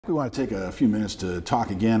We want to take a few minutes to talk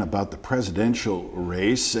again about the presidential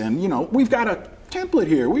race. And, you know, we've got a template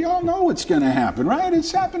here. We all know what's going to happen, right?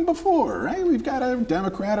 It's happened before, right? We've got a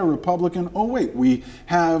Democrat, a Republican. Oh, wait, we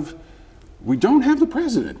don't have the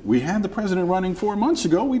president. We had the president running 4 months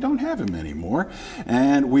ago. We don't have him anymore.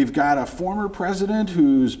 And we've got a former president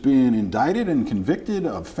who's been indicted and convicted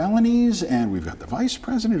of felonies. And we've got the vice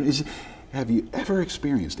president. Have you ever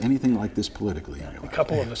experienced anything like this politically? A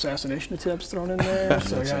couple of assassination attempts thrown in there.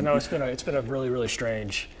 So yeah, no, it's been a really, really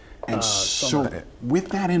strange. And so, with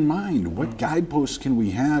that in mind, what guideposts can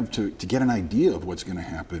we have to get an idea of what's going to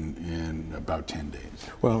happen in about 10 days?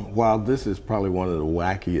 Well, while this is probably one of the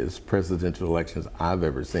wackiest presidential elections I've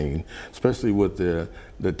ever seen, especially with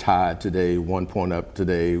the tide today, 1 point up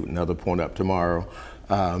today, another point up tomorrow,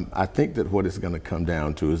 I think that what it's going to come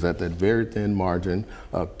down to is that very thin margin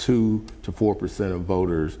of 2 to 4% of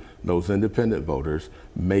voters, those independent voters,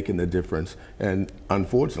 making the difference. And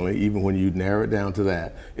unfortunately, even when you narrow it down to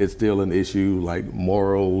that, it's still an issue like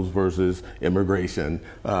morals versus immigration,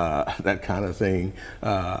 that kind of thing.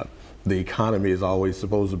 The economy is always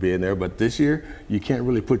supposed to be in there, but this year you can't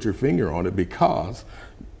really put your finger on it because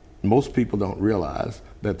most people don't realize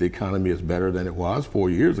that the economy is better than it was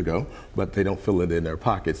 4 years ago, but they don't feel it in their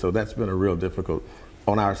pocket. So that's been a real difficult,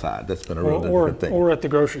 on our side, that's been a real difficult thing. Or at the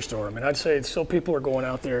grocery store. I mean, I'd say still people are going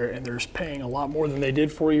out there and they're paying a lot more than they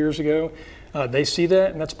did 4 years ago. They see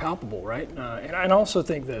that, and that's palpable, right? And I also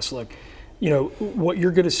think this, look, you know, what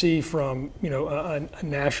you're going to see from, you know, a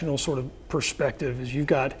national sort of perspective is you've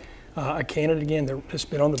got a candidate, again, that's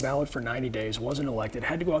been on the ballot for 90 days, wasn't elected,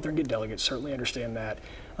 had to go out there and get delegates, certainly understand that.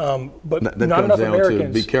 But that not enough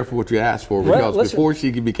Americans. To be careful what you ask for, because before she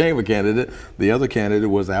became a candidate, the other candidate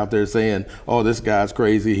was out there saying, oh, this guy's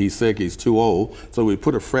crazy, he's sick, he's too old. So we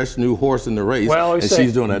put a fresh new horse in the race, and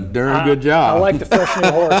she's doing a darn good job. I like the fresh new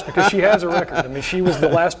horse because she has a record. I mean, she was the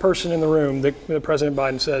last person in the room that President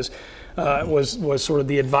Biden says was sort of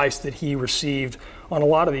the advice that he received on a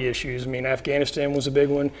lot of the issues. I mean, Afghanistan was a big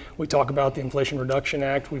one. We talk about the Inflation Reduction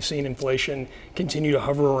Act. We've seen inflation continue to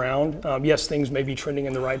hover around. Yes, things may be trending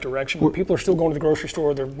in the right direction, but people are still going to the grocery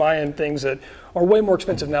store. They're buying things that are way more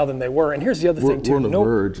expensive now than they were. And here's the other thing, too. We're on the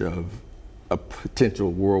verge of a potential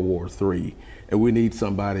World War III, and we need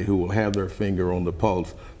somebody who will have their finger on the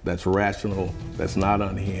pulse, that's rational, that's not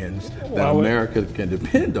unhinged, that America can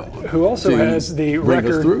depend on. Who also has the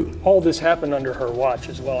record, all this happened under her watch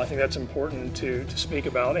as well. I think that's important to speak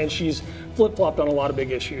about. And she's flip-flopped on a lot of big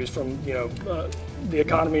issues, from, you know, the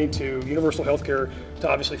economy to universal health care to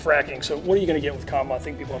obviously fracking. So what are you going to get with Kamala? I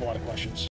think people have a lot of questions.